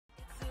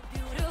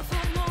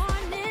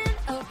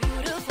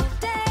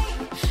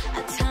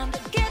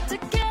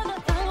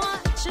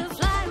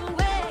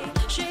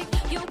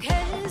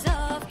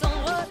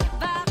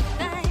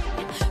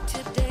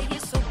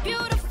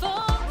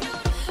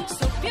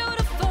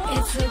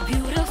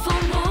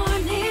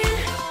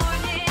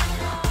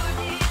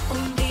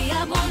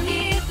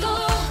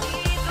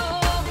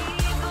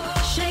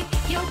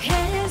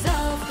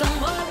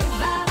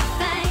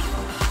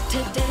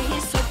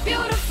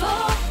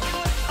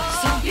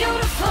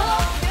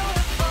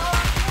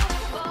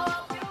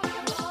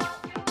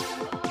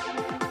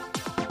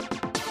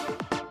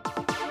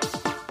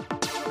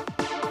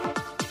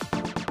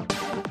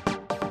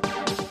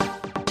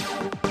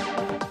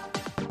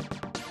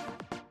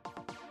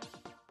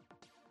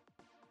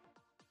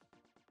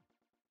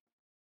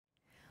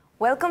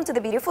Welcome to the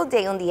beautiful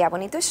day on the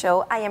Bonito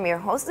show. I am your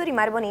host,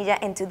 Durimar Bonilla,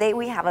 and today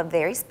we have a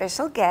very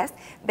special guest,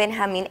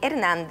 Benjamin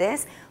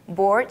Hernandez,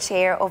 board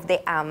chair of the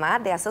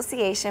AMA, the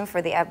Association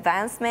for the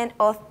Advancement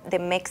of the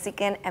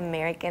Mexican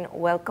American.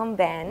 Welcome,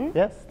 Ben.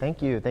 Yes,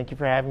 thank you. Thank you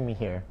for having me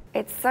here.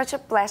 It's such a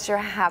pleasure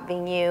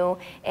having you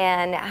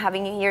and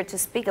having you here to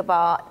speak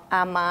about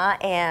AMA.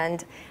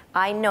 And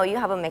I know you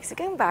have a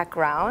Mexican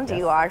background. Yes.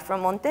 You are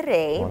from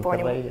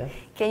Monterrey. Yes.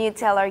 Can you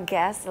tell our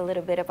guests a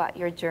little bit about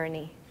your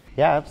journey?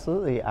 Yeah,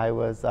 absolutely. I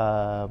was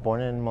born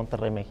in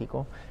Monterrey,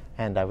 Mexico,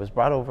 and I was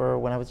brought over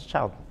when I was a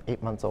child,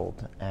 8 months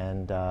old,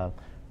 and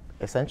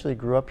essentially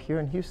grew up here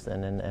in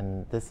Houston,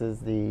 and this is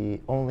the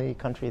only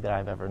country that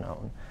I've ever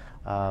known.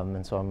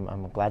 And so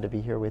I'm glad to be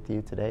here with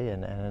you today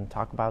and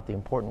talk about the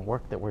important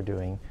work that we're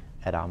doing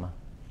at AMA.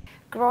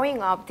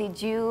 Growing up,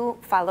 did you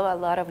follow a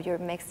lot of your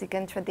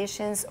Mexican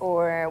traditions,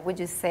 or would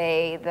you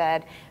say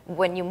that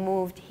when you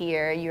moved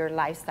here, your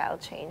lifestyle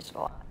changed a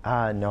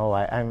lot? No,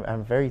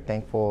 I'm very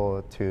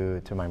thankful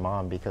to my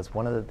mom, because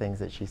one of the things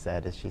that she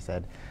said is,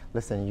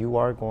 listen, you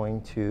are going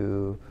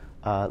to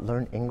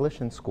learn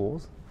English in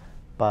schools,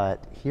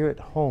 but here at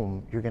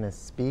home, you're going to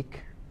speak,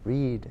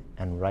 read,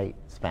 and write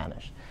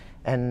Spanish.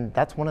 And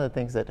that's one of the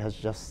things that has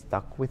just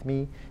stuck with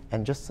me,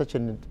 and just such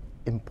an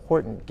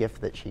important gift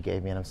that she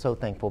gave me, and I'm so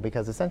thankful,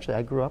 because essentially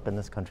I grew up in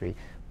this country,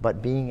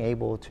 but being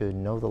able to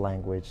know the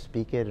language,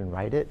 speak it and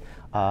write it,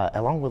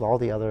 along with all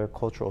the other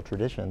cultural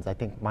traditions, I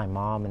think my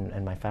mom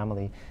and my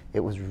family, it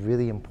was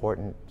really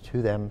important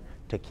to them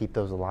to keep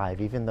those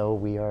alive, even though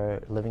we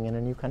are living in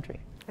a new country.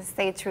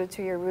 Stay true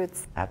to your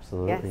roots.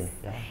 Absolutely. Yes.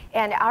 Yeah.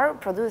 And our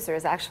producer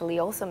is actually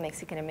also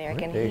Mexican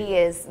American. Really? He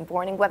is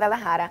born in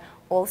Guadalajara,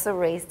 also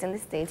raised in the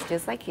States,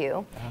 just like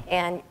you.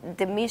 And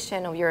the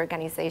mission of your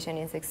organization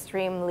is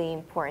extremely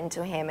important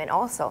to him and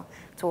also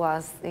to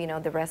us, you know,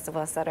 the rest of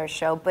us at our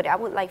show. But I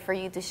would like for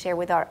you to share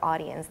with our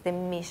audience the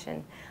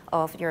mission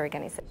of your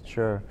organization.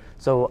 Sure.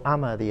 So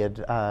AMA, the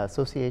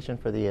Association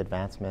for the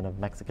Advancement of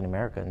Mexican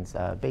Americans,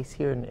 based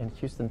here in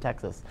Houston,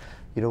 Texas.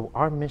 You know,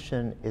 our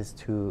mission is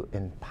to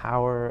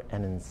empower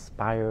and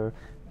inspire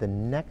the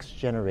next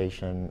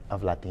generation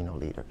of Latino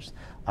leaders.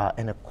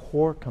 And a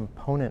core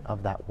component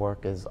of that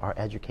work is our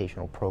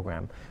educational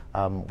program.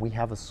 We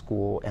have a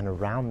school, and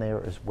around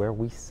there is where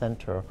we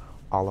center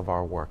all of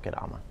our work at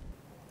AMA.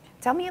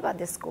 Tell me about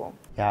this school.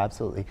 Yeah,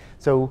 absolutely.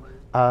 So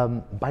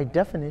by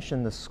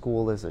definition, the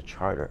school is a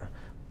charter,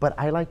 but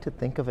I like to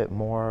think of it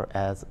more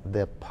as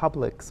the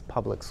public's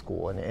public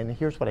school. And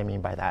here's what I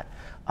mean by that.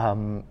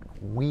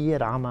 We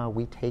at AMA,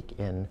 we take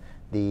in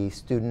the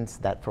students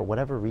that for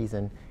whatever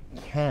reason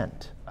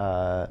can't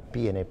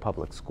be in a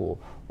public school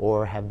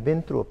or have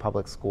been through a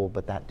public school,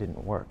 but that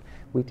didn't work.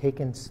 We take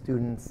in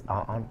students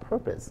on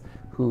purpose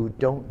who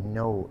don't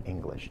know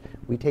English.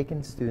 We take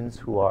in students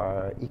who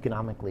are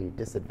economically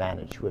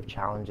disadvantaged, who have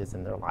challenges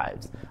in their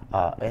lives,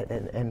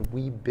 and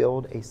we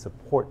build a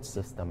support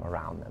system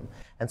around them.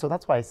 And so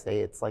that's why I say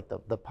it's like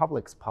the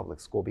public's public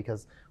school,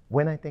 because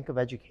when I think of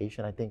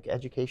education, I think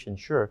education,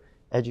 sure,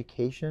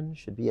 education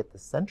should be at the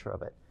center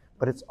of it,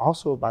 but it's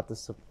also about the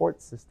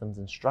support systems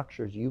and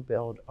structures you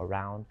build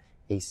around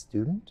a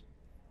student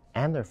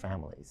and their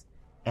families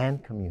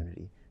and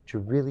community to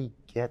really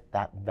get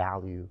that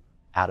value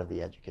out of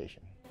the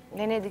education.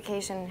 And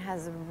education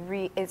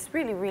it's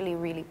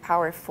really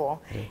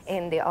powerful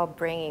in the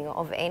upbringing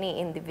of any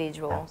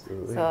individual.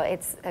 Absolutely. So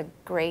it's a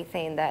great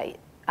thing that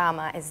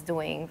AMA is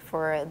doing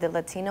for the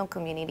Latino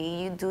community.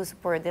 You do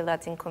support the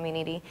Latin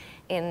community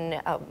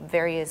in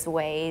various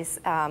ways.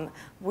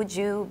 Would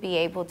you be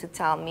able to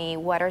tell me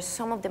what are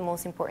some of the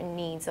most important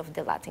needs of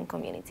the Latin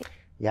community?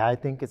 Yeah, I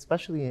think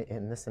especially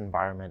in this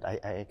environment,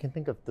 I can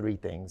think of three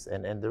things,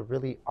 and they're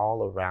really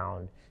all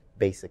around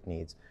basic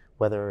needs,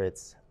 whether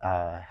it's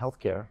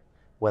healthcare,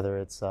 whether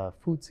it's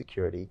food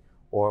security,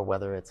 or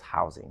whether it's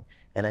housing.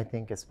 And I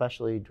think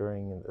especially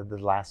during the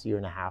last year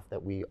and a half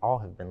that we all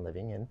have been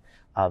living in,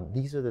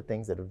 these are the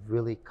things that have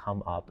really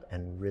come up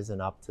and risen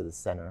up to the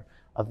center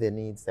of the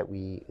needs that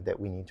we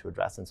need to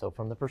address. And so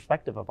from the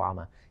perspective of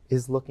AMA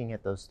is looking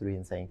at those three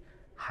and saying,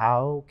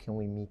 how can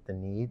we meet the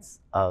needs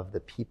of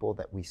the people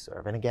that we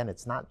serve? And again,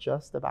 it's not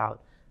just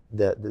about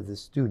the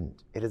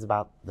student, it is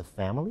about the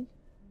family,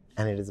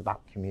 and it is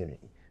about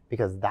community,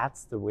 because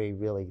that's the way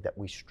really that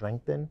we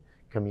strengthen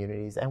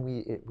communities and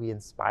we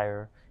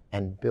inspire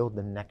and build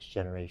the next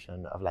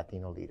generation of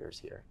Latino leaders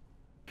here.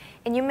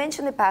 And you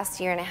mentioned the past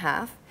year and a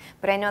half,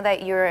 but I know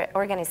that your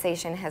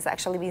organization has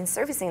actually been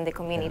servicing the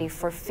community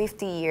for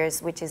 50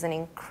 years, which is an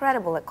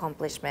incredible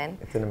accomplishment.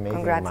 It's an amazing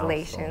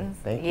Congratulations.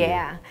 milestone. Thank you.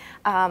 Yeah.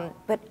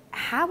 But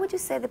how would you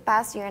say the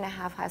past year and a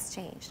half has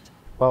changed?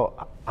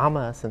 Well,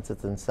 AMA, since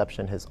its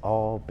inception, has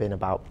all been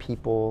about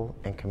people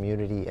and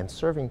community and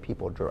serving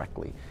people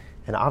directly.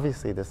 And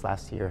obviously this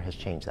last year has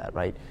changed that,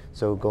 right?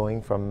 So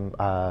going from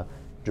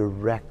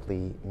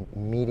directly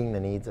meeting the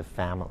needs of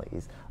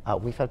families,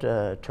 we've had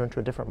to turn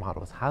to a different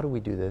model. How do we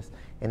do this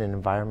in an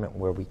environment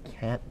where we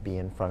can't be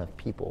in front of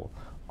people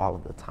all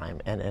of the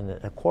time. And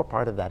a core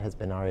part of that has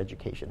been our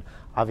education.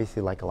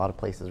 Obviously, like a lot of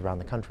places around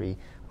the country,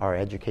 our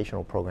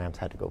educational programs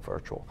had to go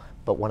virtual.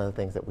 But one of the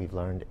things that we've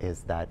learned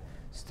is that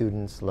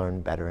students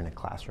learn better in a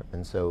classroom.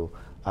 And so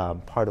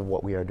part of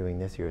what we are doing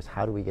this year is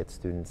how do we get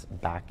students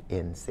back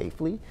in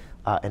safely?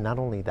 And not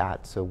only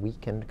that, so we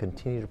can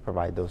continue to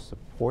provide those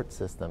support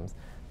systems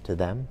to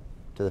them,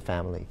 to the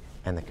family,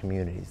 and the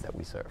communities that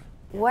we serve.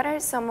 What are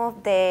some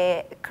of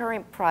the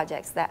current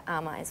projects that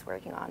AMA is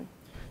working on?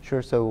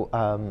 Sure. So,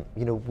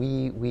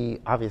 we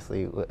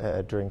obviously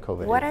during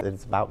COVID,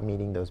 it's about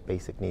meeting those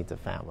basic needs of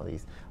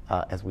families,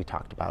 as we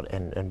talked about,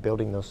 and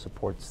building those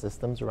support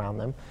systems around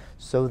them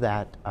so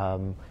that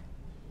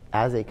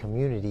as a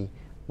community,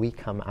 we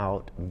come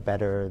out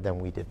better than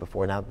we did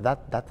before. Now,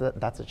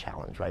 that's a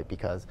challenge, right?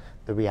 Because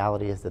the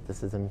reality is that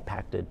this has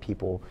impacted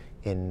people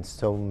in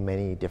so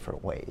many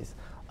different ways.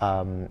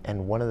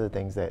 And one of the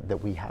things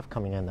that we have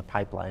coming in the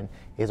pipeline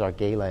is our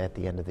gala at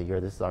the end of the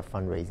year. This is our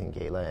fundraising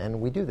gala. And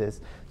we do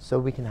this so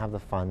we can have the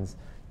funds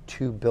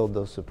to build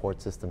those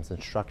support systems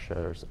and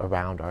structures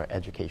around our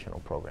educational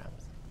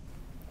programs.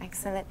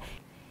 Excellent.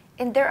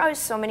 And there are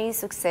so many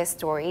success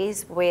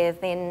stories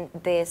within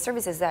the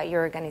services that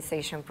your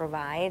organization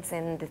provides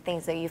and the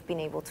things that you've been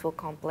able to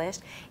accomplish.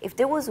 If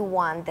there was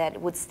one that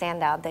would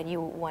stand out that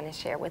you want to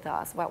share with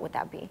us, what would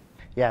that be?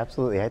 Yeah,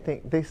 absolutely. I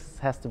think this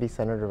has to be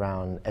centered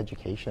around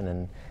education.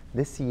 And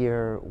this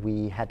year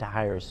we had to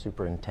hire a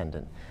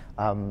superintendent.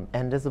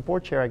 And as a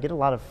board chair, I get a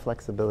lot of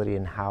flexibility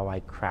in how I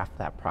craft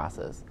that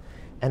process.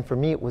 And for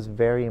me, it was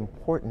very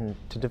important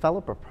to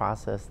develop a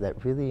process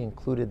that really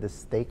included the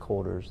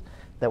stakeholders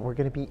that were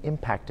going to be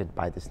impacted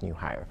by this new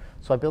hire.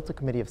 So I built a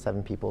committee of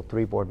 7 people,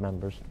 3 board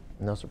members,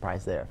 no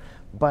surprise there.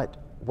 But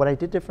what I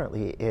did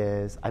differently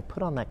is I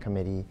put on that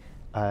committee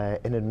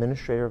an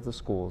administrator of the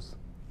schools,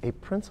 a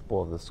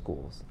principal of the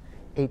schools,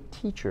 a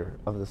teacher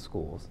of the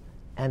schools,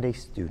 and a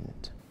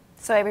student.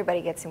 So everybody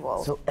gets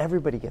involved. So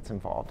everybody gets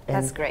involved. And,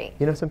 that's great.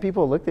 Some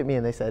people looked at me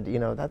and they said,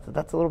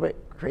 that's a little bit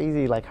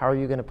crazy. Like, how are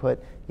you going to put,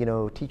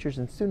 teachers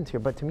and students here?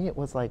 But to me, it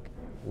was like,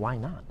 why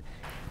not?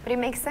 But it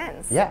makes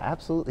sense. Yeah,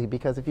 absolutely.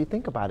 Because if you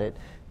think about it,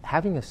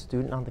 having a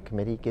student on the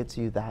committee gives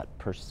you that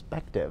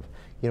perspective,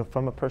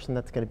 from a person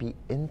that's going to be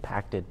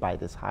impacted by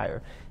this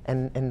hire.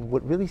 And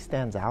what really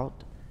stands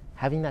out,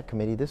 having that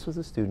committee, this was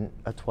a student,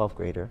 a 12th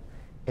grader,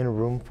 in a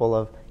room full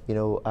of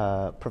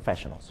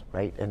professionals,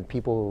 right? And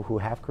people who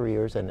have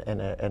careers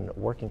and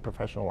working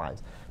professional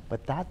lives.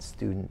 But that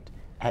student,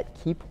 at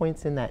key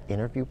points in that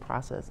interview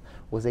process,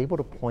 was able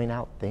to point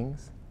out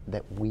things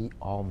that we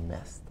all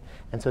missed.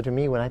 And so to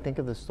me, when I think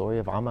of the story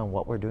of AMA and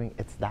what we're doing,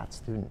 it's that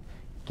student,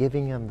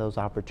 giving them those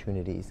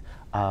opportunities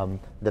that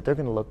they're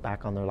going to look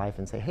back on their life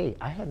and say, hey,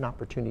 I had an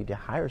opportunity to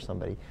hire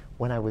somebody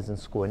when I was in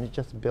school, and it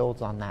just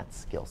builds on that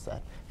skill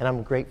set. And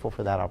I'm grateful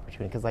for that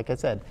opportunity because, like I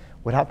said,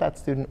 without that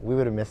student, we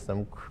would have missed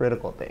some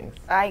critical things.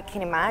 I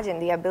can imagine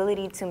the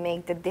ability to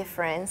make the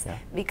difference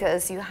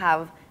because you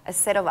have a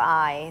set of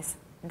eyes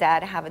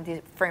that have a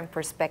different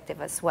perspective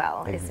as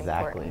well. Exactly. It's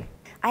important.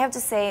 I have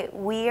to say,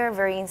 we are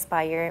very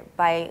inspired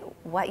by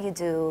what you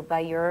do,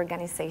 by your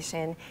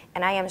organization,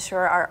 and I am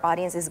sure our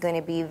audience is going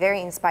to be very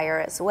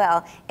inspired as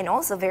well, and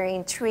also very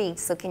intrigued.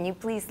 So can you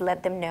please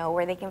let them know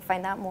where they can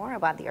find out more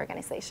about the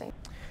organization?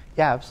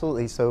 Yeah,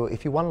 absolutely. So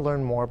if you want to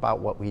learn more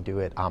about what we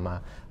do at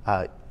AMA,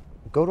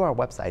 go to our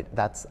website.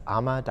 That's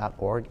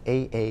ama.org,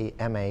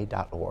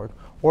 AAMA.org,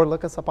 or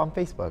look us up on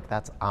Facebook.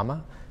 That's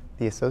AMA,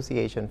 the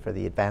Association for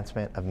the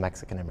Advancement of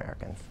Mexican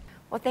Americans.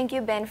 Well, thank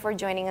you, Ben, for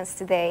joining us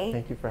today.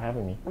 Thank you for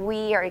having me.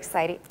 We are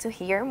excited to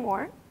hear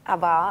more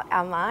about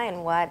AMA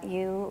and what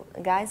you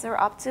guys are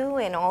up to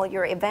and all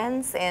your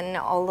events and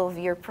all of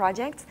your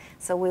projects.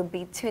 So we'll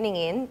be tuning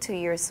in to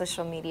your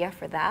social media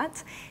for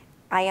that.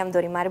 I am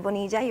Dorimar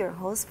Bonilla, your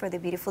host for the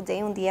Beautiful Day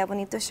Un Día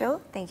Bonito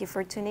show. Thank you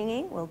for tuning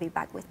in. We'll be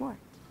back with more.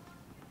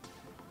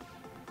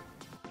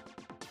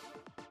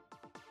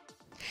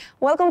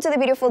 Welcome to the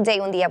Beautiful Day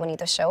Un Día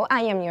Bonito show.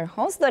 I am your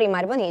host,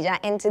 Dorimar Bonilla,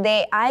 and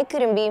today I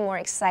couldn't be more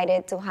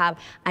excited to have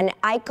an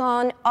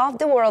icon of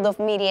the world of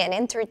media and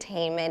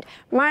entertainment,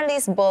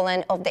 Marlise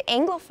Boland of the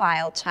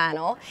Anglophile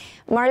channel.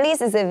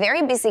 Marlise is a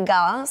very busy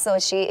gal, so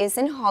she is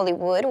in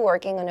Hollywood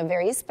working on a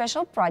very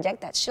special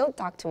project that she'll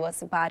talk to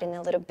us about in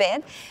a little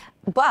bit.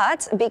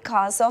 But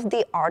because of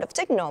the art of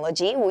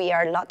technology, we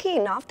are lucky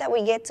enough that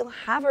we get to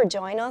have her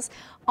join us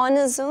on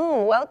a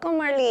Zoom. Welcome,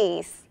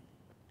 Marlise.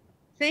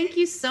 Thank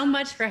you so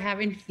much for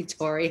having me,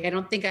 Tori. I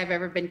don't think I've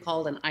ever been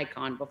called an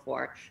icon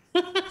before.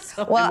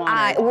 So well,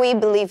 we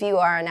believe you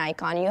are an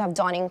icon. You have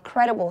done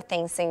incredible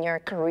things in your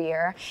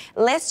career.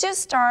 Let's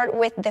just start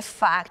with the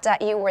fact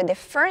that you were the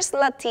first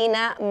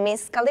Latina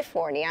Miss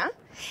California.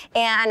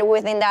 And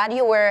within that,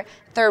 you were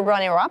third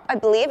runner-up, I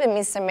believe, in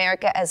Miss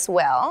America as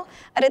well,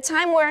 at a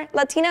time where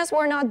Latinas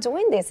were not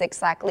doing this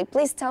exactly.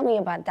 Please tell me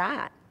about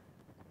that.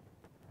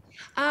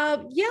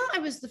 Yeah, I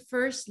was the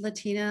first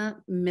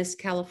Latina Miss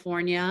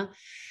California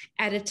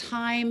at a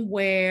time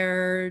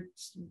where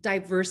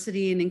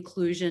diversity and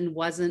inclusion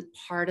wasn't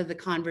part of the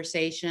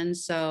conversation.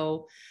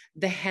 So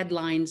the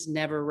headlines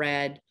never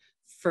read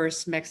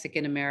first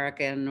Mexican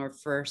American or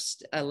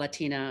first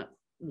Latina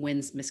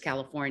wins Miss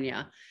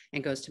California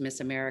and goes to Miss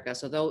America.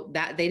 So though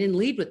that they didn't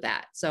lead with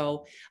that.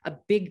 So a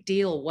big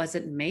deal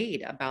wasn't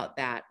made about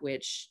that,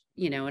 which,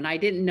 and I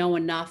didn't know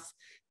enough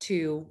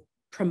to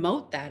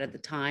promote that at the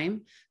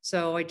time.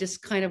 So I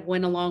just kind of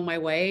went along my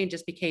way and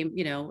just became,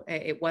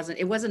 it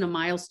wasn't a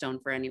milestone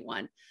for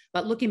anyone.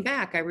 But looking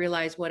back, I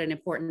realized what an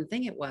important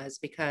thing it was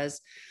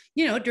because,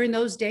 during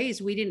those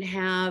days, we didn't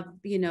have,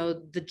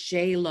 the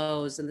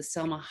J-Los and the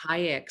Selma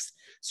Hayeks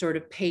sort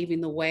of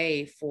paving the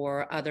way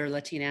for other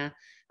Latina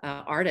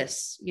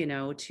artists,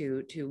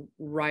 to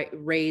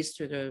rise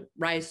through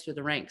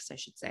the ranks, I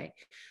should say.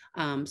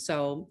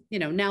 So,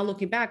 now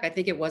looking back, I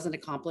think it was an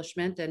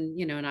accomplishment, and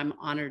and I'm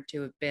honored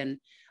to have been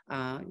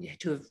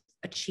to have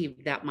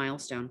achieved that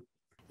milestone.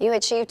 You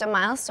achieved a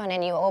milestone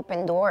and you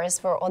opened doors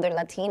for other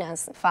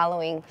Latinas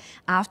following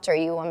after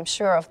you. I'm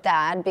sure of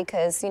that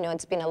because,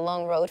 it's been a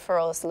long road for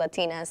us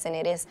Latinas, and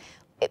it is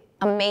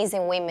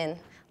amazing women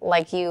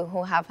like you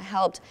who have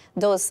helped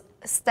those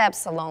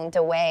steps along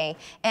the way.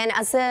 And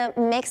as a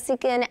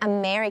Mexican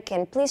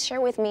American, please share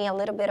with me a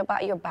little bit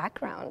about your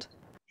background.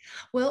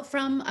 Well,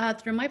 from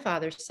through my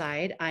father's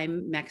side,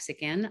 I'm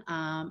Mexican.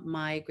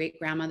 My great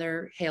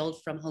grandmother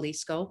hailed from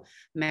Jalisco,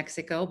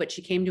 Mexico, but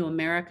she came to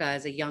America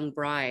as a young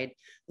bride,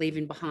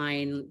 leaving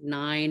behind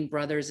 9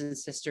 brothers and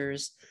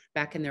sisters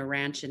back in their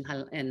ranch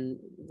in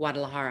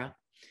Guadalajara.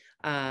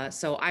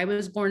 So I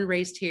was born and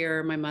raised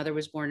here. My mother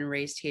was born and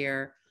raised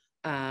here.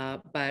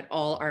 But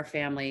all our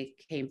family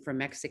came from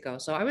Mexico.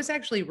 So I was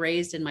actually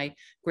raised in my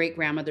great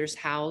grandmother's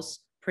house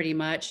pretty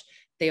much.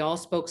 They all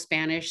spoke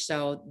Spanish,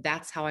 so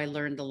that's how I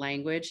learned the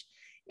language.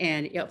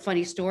 And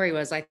funny story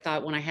was, I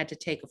thought when I had to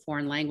take a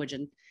foreign language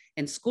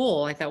in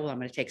school, I thought, well, I'm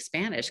going to take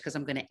Spanish because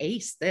I'm going to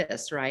ace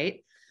this,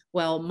 right?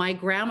 Well, my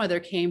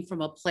grandmother came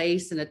from a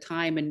place and a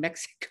time in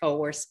Mexico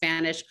where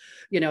Spanish,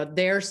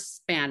 their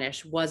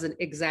Spanish wasn't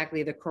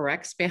exactly the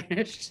correct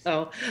Spanish.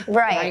 So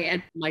Right. I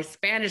entered my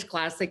Spanish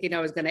class thinking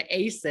I was going to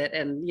ace it.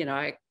 And,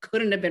 I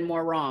couldn't have been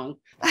more wrong.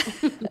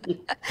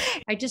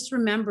 I just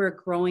remember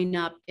growing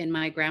up in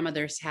my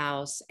grandmother's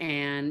house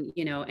and,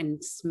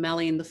 and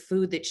smelling the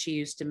food that she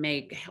used to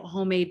make,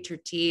 homemade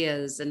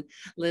tortillas and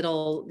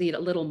little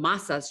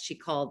masas, she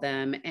called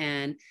them,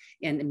 and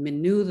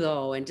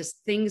menudo, and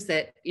just things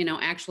that,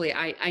 actually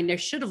I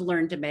should have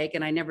learned to make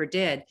and I never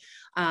did.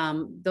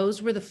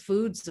 Those were the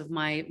foods of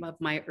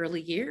my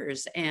early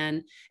years,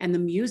 and the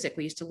music.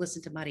 We used to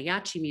listen to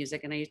mariachi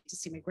music, and I used to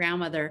see my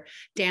grandmother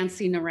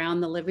dancing around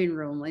the living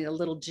room like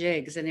little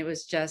jigs, and it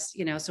was just,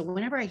 so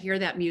whenever I hear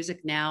that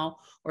music now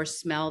or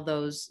smell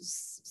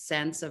those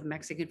scents of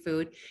Mexican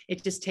food,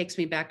 it just takes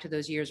me back to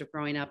those years of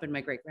growing up in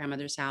my great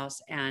grandmother's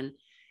house, and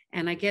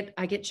I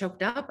get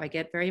choked up. I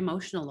get very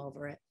emotional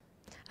over it.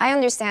 I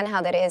understand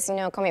how that is,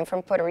 coming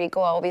from Puerto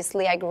Rico.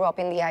 Obviously, I grew up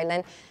in the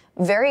island,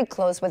 very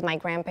close with my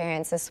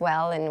grandparents as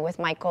well, and with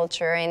my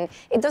culture. And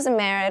it doesn't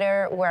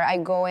matter where I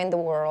go in the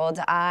world,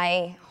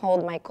 I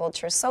hold my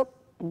culture so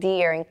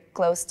dear and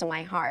close to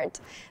my heart.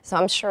 So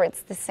I'm sure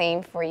it's the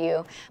same for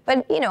you.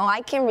 But,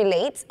 I can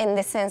relate in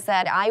the sense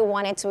that I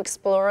wanted to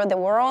explore the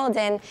world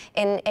and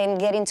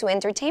get into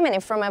entertainment.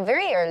 And from a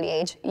very early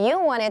age, you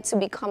wanted to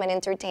become an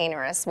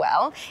entertainer as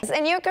well.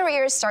 And your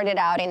career started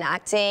out in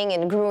acting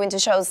and grew into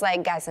shows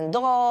like Guys and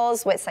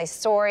Dolls, West Side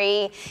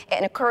Story,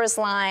 and A Chorus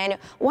Line.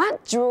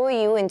 What drew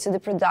you into the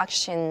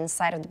production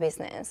side of the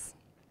business?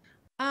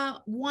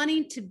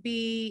 Wanting to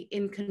be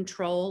in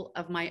control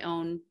of my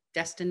own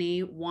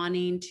destiny,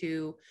 wanting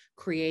to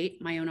create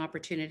my own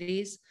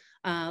opportunities.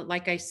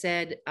 Like I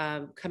said,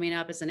 coming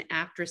up as an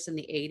actress in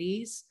the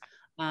 80s,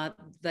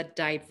 the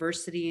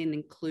diversity and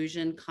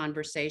inclusion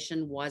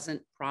conversation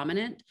wasn't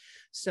prominent.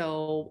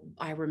 So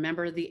I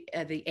remember the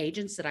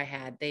agents that I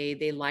had,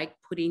 they liked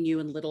putting you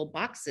in little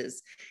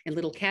boxes, in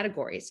little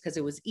categories, because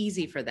it was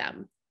easy for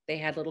them. They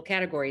had little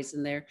categories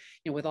in there,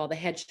 with all the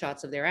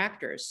headshots of their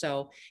actors.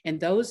 So in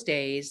those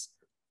days,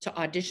 to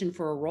audition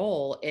for a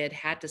role, it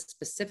had to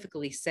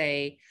specifically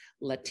say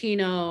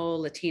Latina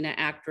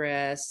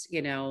actress,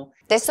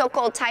 The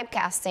so-called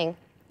typecasting.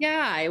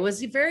 Yeah, it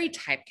was very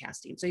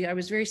typecasting. So I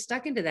was very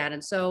stuck into that.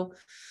 And so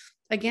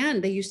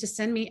again, they used to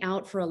send me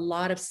out for a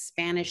lot of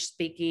Spanish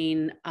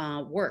speaking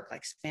work,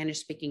 like Spanish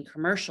speaking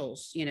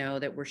commercials,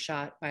 that were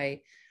shot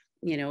by,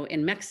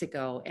 in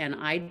Mexico. And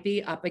I'd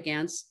be up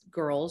against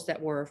girls that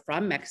were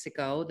from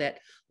Mexico that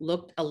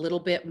looked a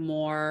little bit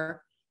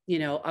more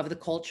of the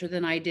culture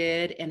than I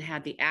did, and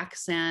had the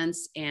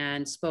accents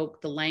and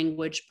spoke the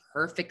language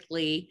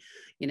perfectly,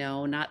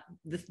 not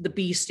the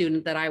B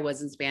student that I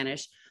was in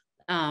Spanish.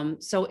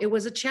 So it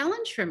was a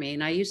challenge for me.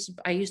 And I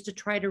used to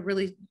try to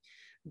really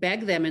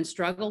beg them and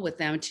struggle with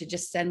them to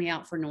just send me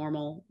out for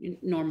normal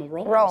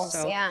roles.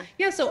 So,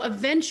 yeah. So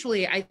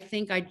eventually I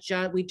think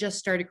we just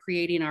started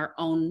creating our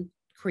own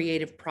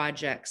creative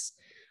projects,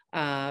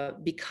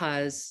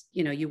 because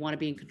you want to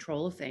be in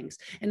control of things.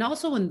 And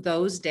also in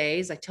those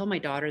days, I tell my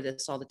daughter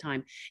this all the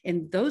time,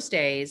 in those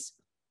days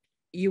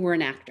you were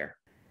an actor.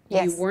 You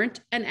Yes.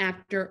 weren't an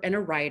actor and a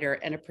writer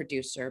and a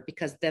producer,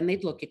 because then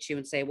they'd look at you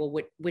and say, well,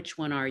 which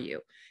one are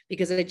you?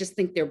 Because I just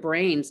think their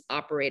brains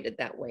operated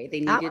that way.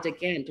 They needed, Ah,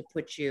 again, to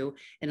put you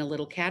in a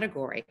little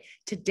category.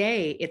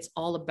 Today, it's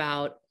all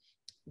about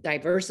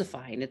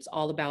diversifying. It's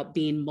all about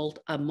being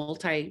a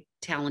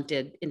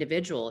multi-talented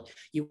individual.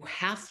 You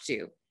have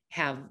to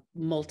have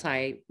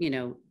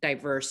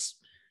diverse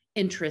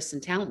interests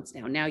and talents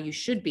now. Now you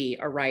should be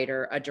a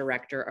writer, a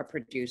director, a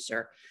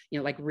producer,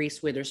 like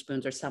Reese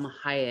Witherspoon's or Selma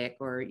Hayek,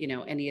 or,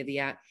 any of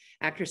the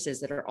actresses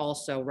that are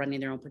also running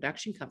their own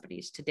production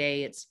companies.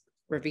 Today it's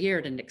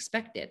revered and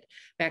expected.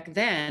 Back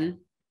then,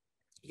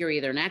 you're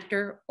either an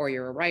actor or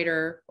you're a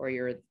writer or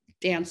you're a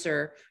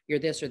dancer, you're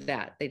this or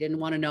that. They didn't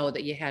want to know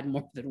that you had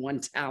more than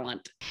one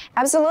talent.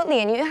 absolutely.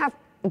 And you have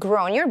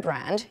grown your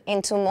brand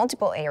into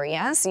multiple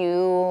areas.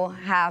 You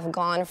have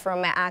gone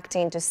from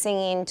acting to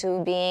singing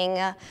to being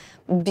a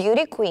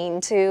beauty queen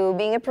to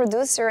being a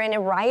producer and a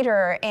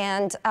writer.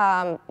 And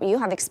you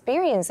have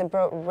experienced a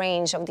broad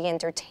range of the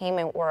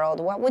entertainment world.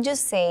 What would you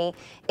say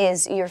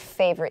is your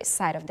favorite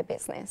side of the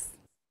business?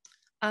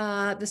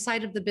 The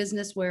side of the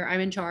business where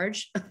I'm in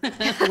charge,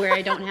 where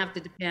I don't have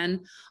to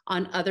depend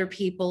on other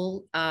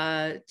people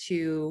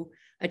to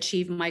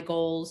achieve my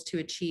goals, to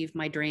achieve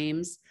my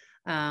dreams.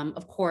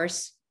 Of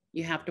course,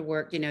 you have to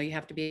work, you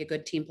have to be a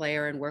good team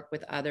player and work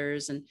with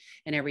others and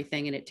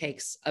everything. And it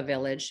takes a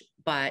village,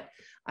 but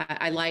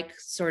I like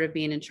sort of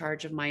being in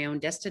charge of my own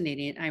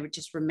destiny. And I would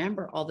just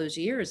remember all those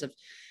years of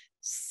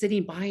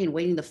sitting by and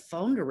waiting for the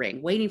phone to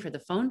ring.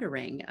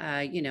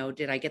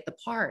 Did I get the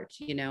part?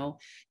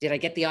 Did I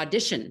get the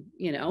audition?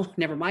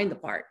 Never mind the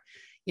part.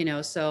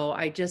 So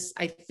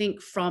I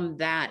think from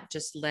that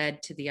just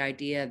led to the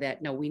idea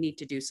that no, we need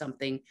to do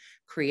something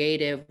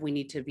creative. We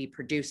need to be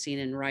producing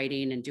and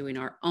writing and doing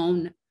our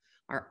own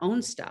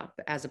stuff,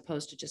 as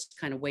opposed to just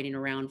kind of waiting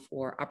around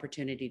for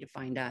opportunity to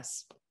find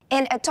us.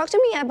 And talk to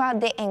me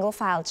about the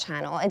Anglophile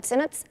channel. It's in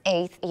its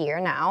 8th year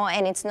now,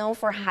 and it's known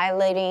for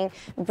highlighting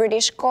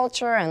British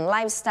culture and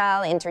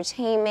lifestyle,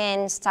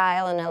 entertainment,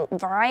 style, and a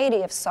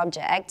variety of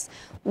subjects.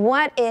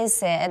 What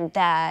is it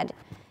that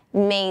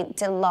made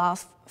the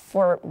love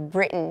for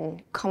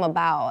Britain come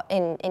about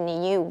in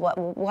you?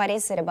 What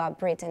is it about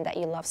Britain that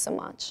you love so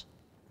much?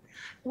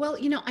 Well,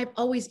 I've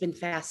always been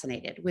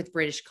fascinated with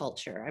British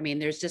culture. I mean,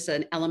 there's just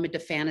an element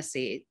of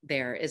fantasy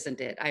there, isn't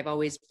it? I've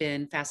always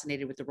been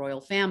fascinated with the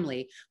royal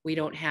family. We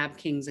don't have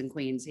kings and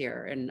queens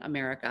here in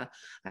America.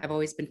 I've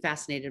always been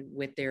fascinated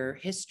with their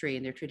history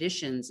and their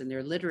traditions and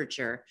their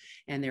literature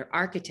and their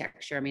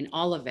architecture. I mean,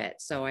 all of it.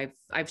 So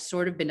I've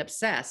sort of been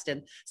obsessed.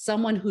 And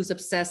someone who's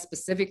obsessed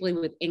specifically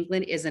with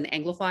England is an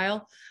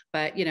Anglophile.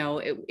 But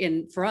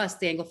for us,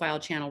 the Anglophile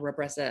channel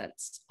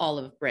represents all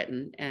of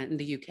Britain and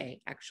the UK,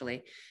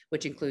 actually,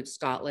 which includes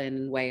Scotland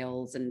and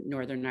Wales and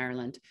Northern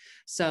Ireland.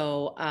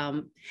 So,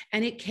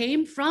 and it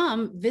came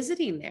from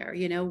visiting there.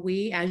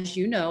 We, as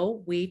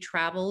we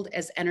traveled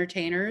as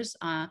entertainers,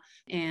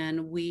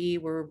 and we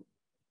were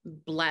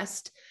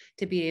blessed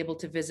to be able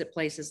to visit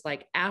places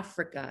like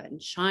Africa and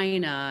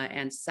China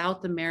and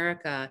South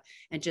America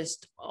and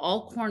just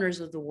all corners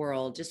of the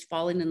world, just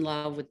falling in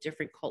love with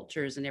different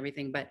cultures and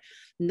everything. But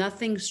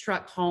nothing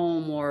struck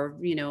home or,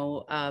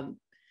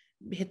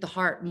 hit the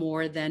heart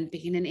more than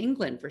being in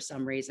England for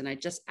some reason. I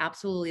just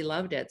absolutely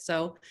loved it.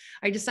 So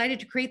I decided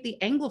to create the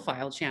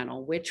Anglophile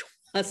channel, which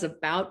was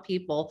about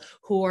people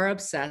who are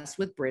obsessed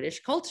with British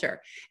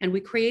culture. And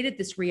we created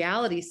this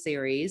reality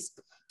series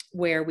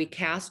where we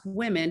cast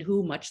women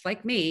who, much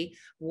like me,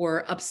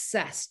 were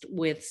obsessed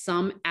with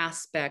some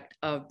aspect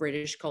of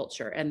British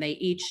culture. And they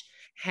each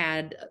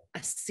had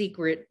a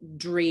secret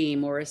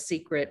dream or a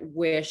secret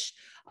wish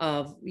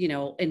of,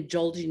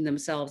 indulging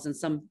themselves in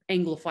some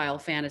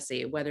Anglophile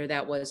fantasy, whether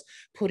that was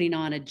putting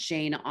on a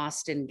Jane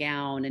Austen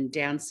gown and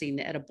dancing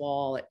at a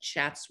ball at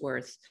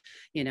Chatsworth,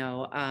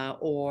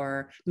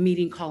 or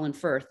meeting Colin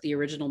Firth, the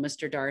original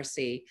Mr.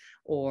 Darcy,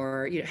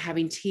 or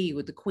having tea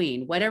with the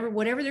Queen,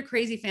 whatever their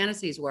crazy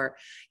fantasies were,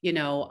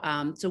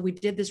 so we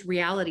did this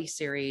reality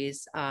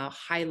series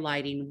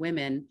highlighting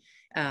women.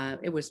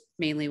 It was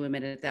mainly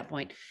women at that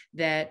point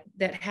that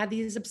had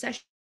these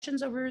obsessions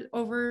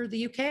over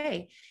the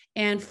UK.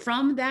 And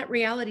from that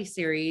reality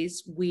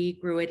series, we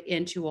grew it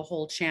into a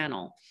whole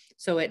channel.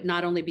 So it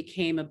not only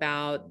became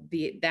about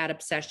that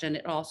obsession,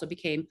 it also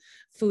became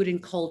food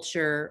and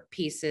culture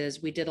pieces.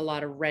 We did a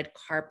lot of red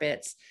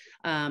carpets.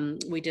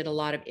 We did a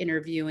lot of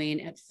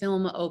interviewing at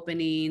film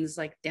openings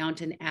like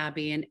Downton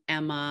Abbey and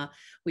Emma.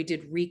 We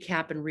did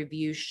recap and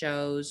review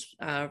shows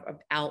of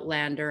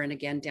Outlander and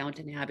again,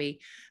 Downton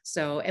Abbey.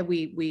 So, and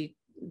we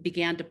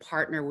began to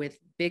partner with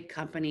big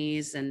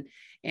companies and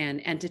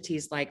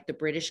entities like the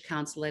British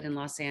Consulate in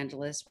Los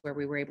Angeles, where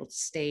we were able to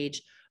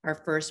stage our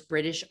first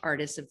British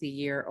Artist of the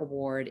Year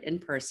award in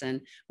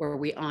person, where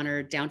we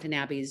honored Downton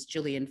Abbey's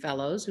Gillian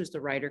Fellows, who's the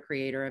writer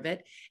creator of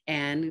it,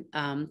 and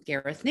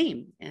Gareth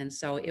Neame. And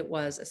so it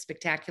was a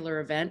spectacular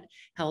event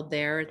held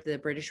there at the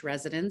British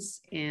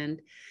residence.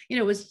 And, you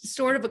know, it was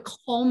sort of a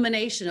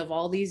culmination of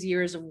all these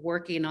years of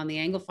working on the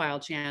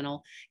Anglophile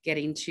channel,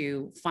 getting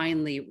to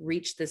finally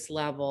reach this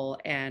level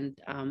and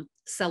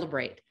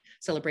celebrate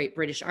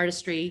British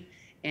artistry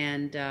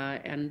and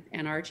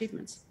our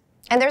achievements.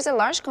 And there's a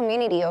large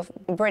community of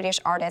British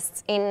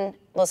artists in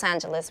Los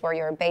Angeles, where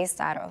you're based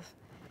out of.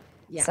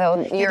 Yeah.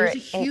 So there's a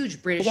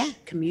huge British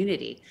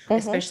community,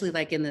 especially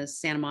like in the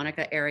Santa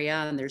Monica area.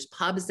 And there's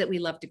pubs that we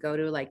love to go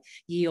to, like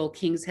Ye Olde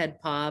King's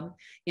Head Pub,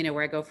 you know,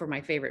 where I go for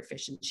my favorite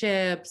fish and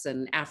chips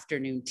and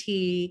afternoon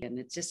tea. And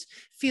it just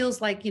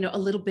feels like, you know, a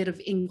little bit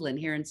of England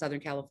here in Southern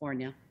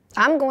California.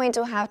 I'm going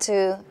to have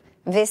to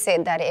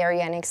visit that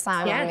area next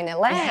time I'm in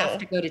LA. We have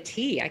to go to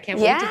tea. I can't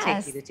wait to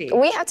take you to tea.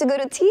 We have to go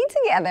to tea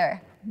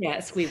together.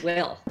 Yes, we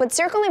will. But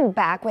circling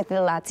back with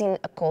the Latin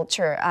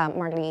culture,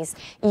 Marlise,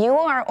 you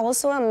are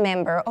also a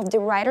member of the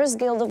Writers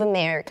Guild of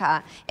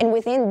America, and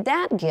within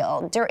that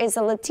guild, there is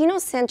a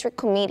Latino-centric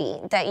committee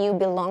that you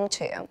belong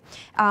to.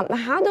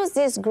 How does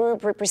this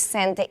group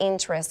represent the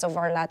interests of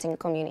our Latin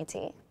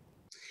community?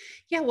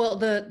 Yeah, well,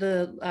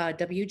 the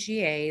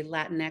WGA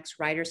Latinx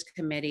Writers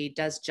Committee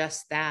does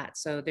just that.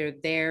 So they're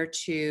there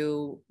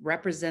to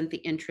represent the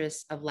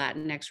interests of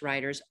Latinx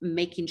writers,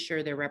 making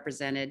sure they're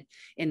represented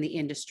in the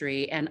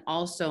industry, and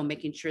also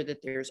making sure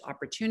that there's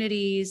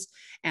opportunities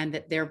and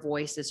that their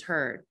voice is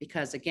heard.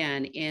 Because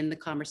again, in the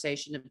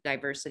conversation of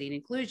diversity and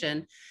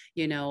inclusion,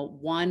 you know,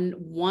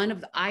 one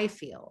of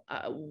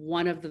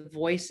the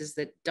voices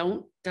that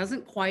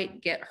doesn't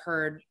quite get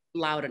heard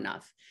loud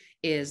enough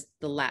is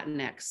the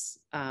Latinx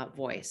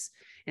voice.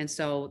 And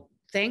so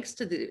thanks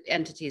to the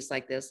entities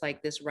like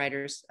this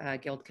Writers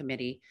Guild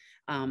Committee,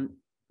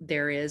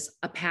 there is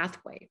a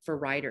pathway for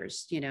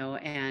writers, you know,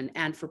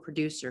 and for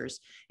producers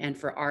and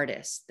for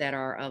artists that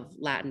are of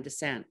Latin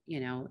descent,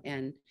 you know,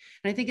 and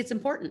I think it's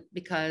important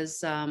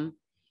because,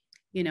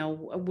 you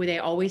know, they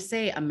always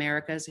say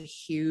America is a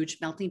huge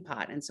melting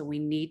pot. And so we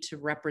need to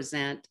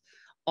represent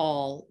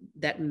all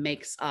that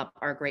makes up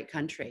our great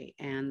country,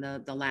 and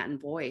the Latin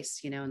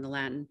voice, you know, and the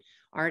Latin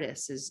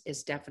artists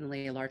is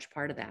definitely a large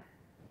part of that.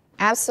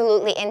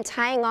 Absolutely. And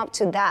tying up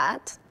to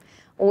that,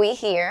 we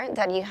hear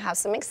that you have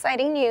some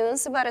exciting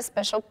news about a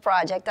special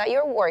project that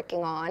you're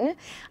working on.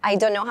 I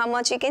don't know how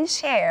much you can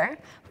share,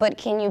 but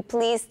can you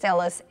please tell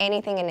us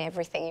anything and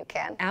everything you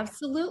can?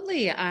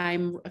 Absolutely.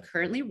 I'm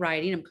currently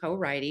I'm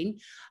co-writing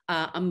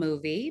a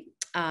movie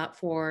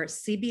for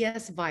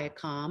CBS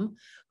Viacom,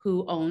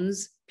 who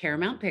owns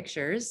Paramount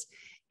Pictures.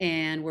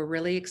 And we're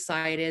really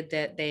excited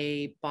that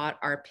they bought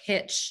our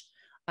pitch.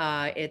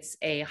 It's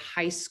a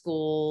high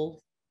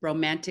school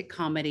romantic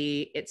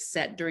comedy. It's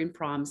set during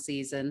prom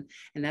season.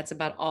 And that's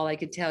about all I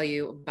can tell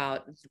you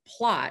about the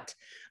plot.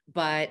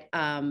 But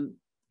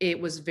it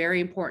was very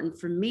important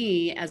for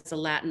me as a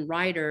Latin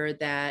writer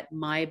that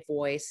my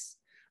voice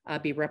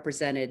be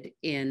represented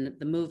in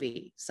the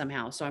movie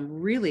somehow. So I'm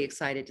really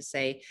excited to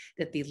say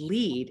that the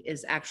lead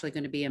is actually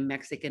going to be a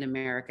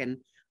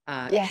Mexican-American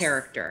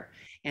character.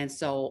 And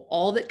so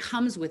all that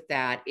comes with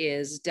that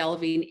is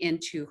delving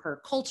into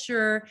her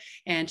culture.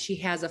 And she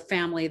has a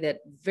family that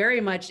very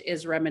much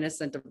is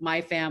reminiscent of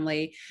my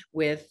family,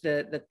 with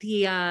the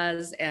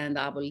tias and the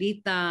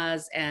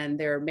abuelitas, and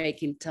they're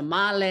making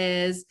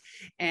tamales,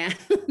 and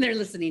they're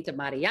listening to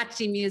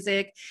mariachi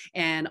music,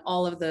 and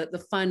all of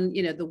the fun,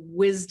 you know, the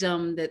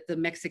wisdom that the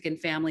Mexican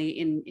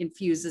family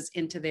infuses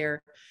into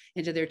their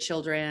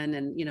children,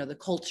 and, you know, the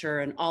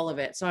culture and all of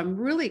it. So I'm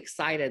really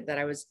excited that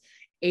I was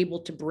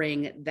able to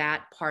bring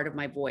that part of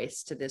my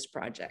voice to this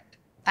project.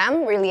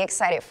 I'm really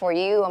excited for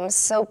you. I'm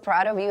so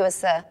proud of you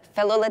as a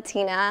fellow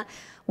Latina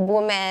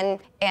woman,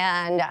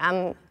 and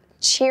I'm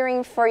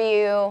cheering for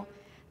you.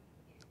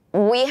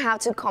 We have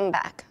to come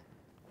back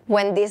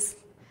when this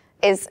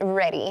is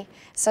ready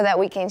so that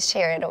we can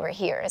share it over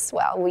here as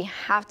well. We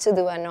have to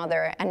do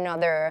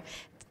another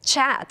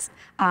chat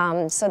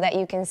so that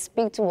you can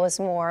speak to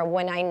us more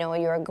when I know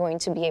you're going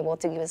to be able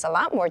to give us a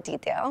lot more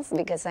details,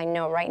 because I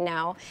know right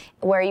now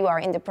where you are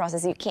in the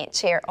process, you can't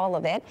share all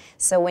of it.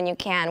 So when you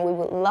can, we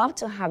would love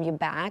to have you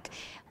back.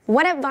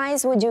 What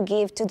advice would you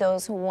give to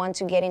those who want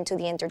to get into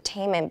the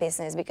entertainment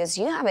business? Because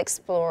you have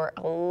explored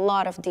a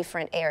lot of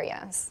different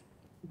areas.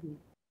 Mm-hmm.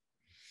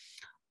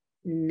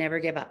 Never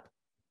give up.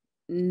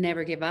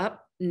 Never give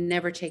up.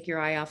 Never take your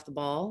eye off the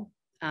ball.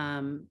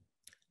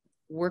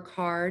 Work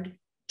hard.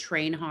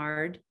 Train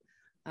hard.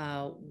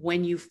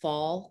 When you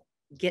fall,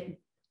 get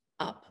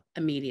up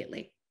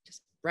immediately.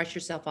 Just brush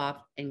yourself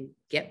off and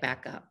get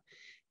back up,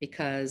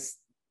 because,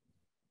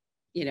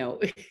 you know,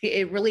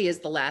 it really is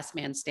the last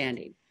man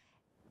standing.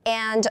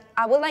 And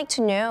I would like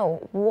to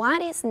know,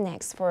 what is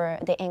next for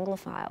the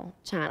Anglophile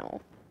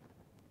channel?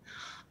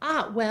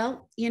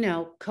 Well, you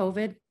know,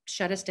 COVID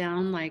shut us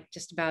down like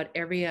just about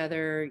every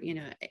other, you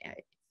know,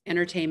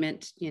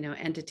 entertainment,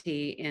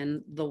 entity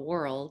in the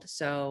world.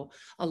 So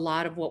a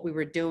lot of what we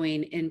were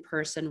doing in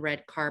person,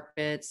 red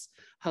carpets,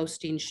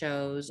 hosting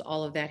shows,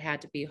 all of that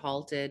had to be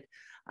halted.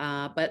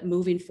 But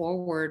moving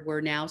forward,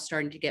 we're now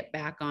starting to get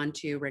back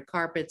onto red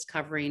carpets,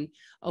 covering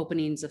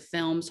openings of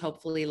films.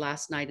 Hopefully,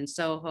 last night in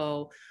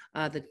Soho,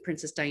 the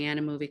Princess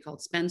Diana movie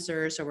called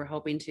Spencer. So we're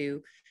hoping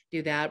to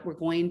do that. We're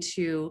going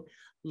to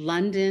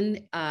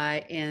London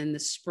in the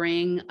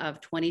spring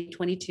of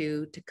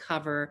 2022 to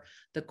cover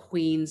the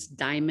Queen's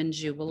Diamond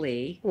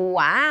Jubilee.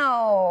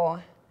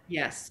 Wow.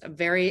 Yes, a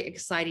very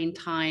exciting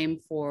time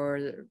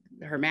for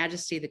Her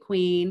Majesty the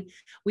Queen.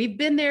 We've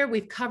been there.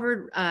 We've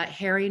covered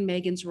Harry and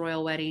Meghan's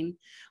royal wedding.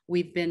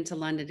 We've been to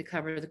London to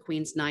cover the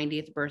Queen's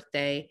 90th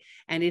birthday,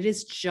 and it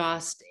is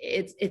just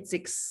it's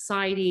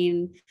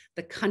exciting.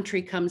 The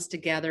country comes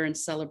together in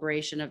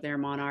celebration of their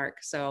monarch.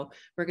 So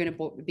we're going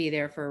to be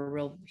there for a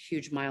real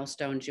huge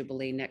milestone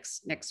jubilee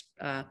next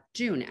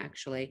June,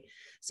 actually.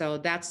 So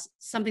that's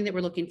something that we're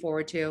looking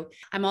forward to.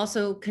 I'm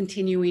also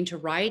continuing to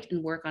write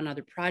and work on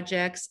other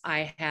projects.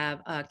 I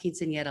have a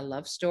quinceañera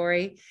love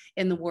story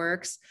in the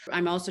works.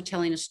 I'm also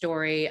telling a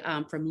story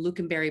from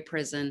Lucanberry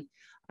Prison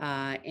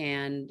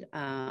and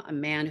a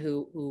man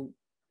who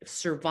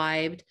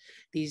survived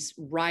these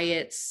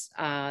riots.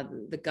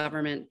 The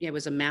government, it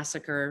was a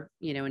massacre,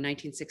 in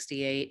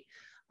 1968.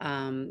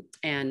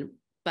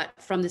 But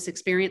from this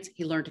experience,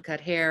 he learned to cut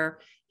hair.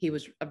 He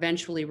was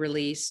eventually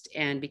released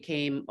and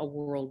became a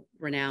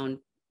world-renowned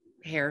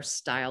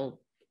hairstyle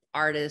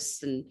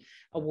artist and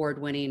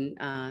award-winning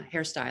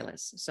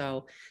hairstylist.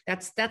 So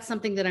that's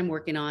something that I'm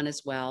working on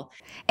as well.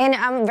 And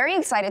I'm very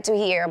excited to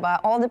hear about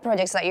all the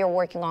projects that you're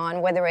working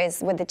on, whether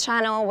it's with the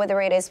channel,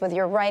 whether it is with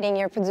your writing,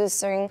 your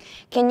producing.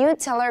 Can you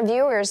tell our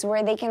viewers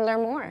where they can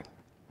learn more?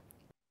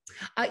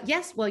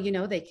 Yes, well,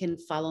 they can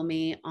follow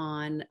me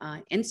on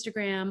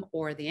Instagram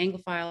or the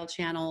Anglophile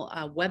Channel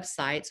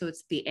website. So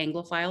it's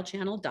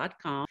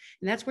theanglophilechanel.com.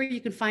 And that's where you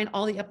can find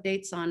all the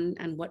updates on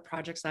what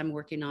projects I'm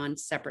working on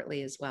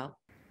separately as well.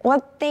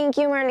 Well, thank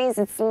you, Marlise.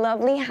 It's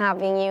lovely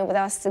having you with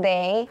us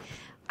today.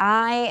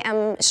 I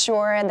am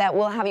sure that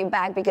we'll have you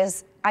back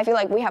because I feel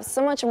like we have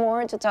so much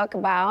more to talk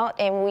about,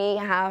 and we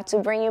have to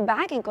bring you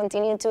back and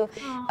continue to,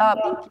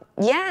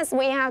 yes,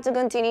 we have to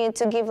continue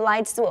to give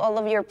lights to all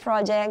of your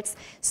projects.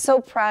 So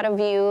proud of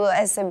you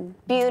as a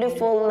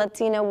beautiful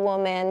Latina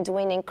woman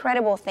doing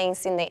incredible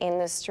things in the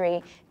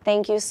industry.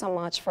 Thank you so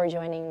much for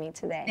joining me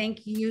today.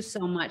 Thank you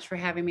so much for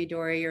having me,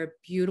 Dory. You're a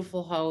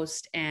beautiful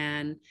host,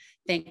 and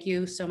thank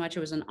you so much. It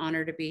was an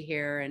honor to be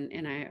here,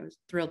 and I was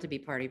thrilled to be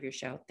part of your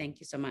show.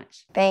 Thank you so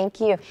much. Thank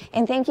you.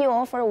 And thank you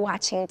all for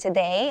watching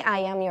today. I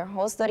am your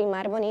host,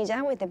 Dorimar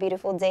Bonilla, with the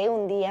Beautiful Day,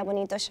 Un Día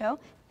Bonito show.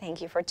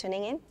 Thank you for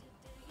tuning in.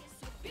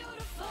 So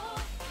beautiful,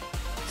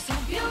 so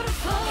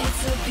beautiful.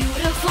 It's a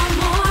beautiful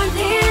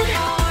morning.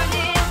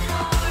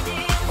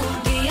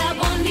 Un día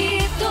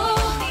bonito.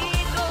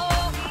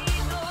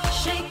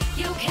 Shake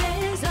your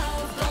cares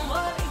off, don't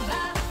worry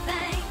about a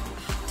thing.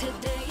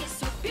 Today is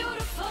so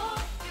beautiful,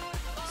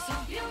 so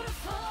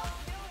beautiful.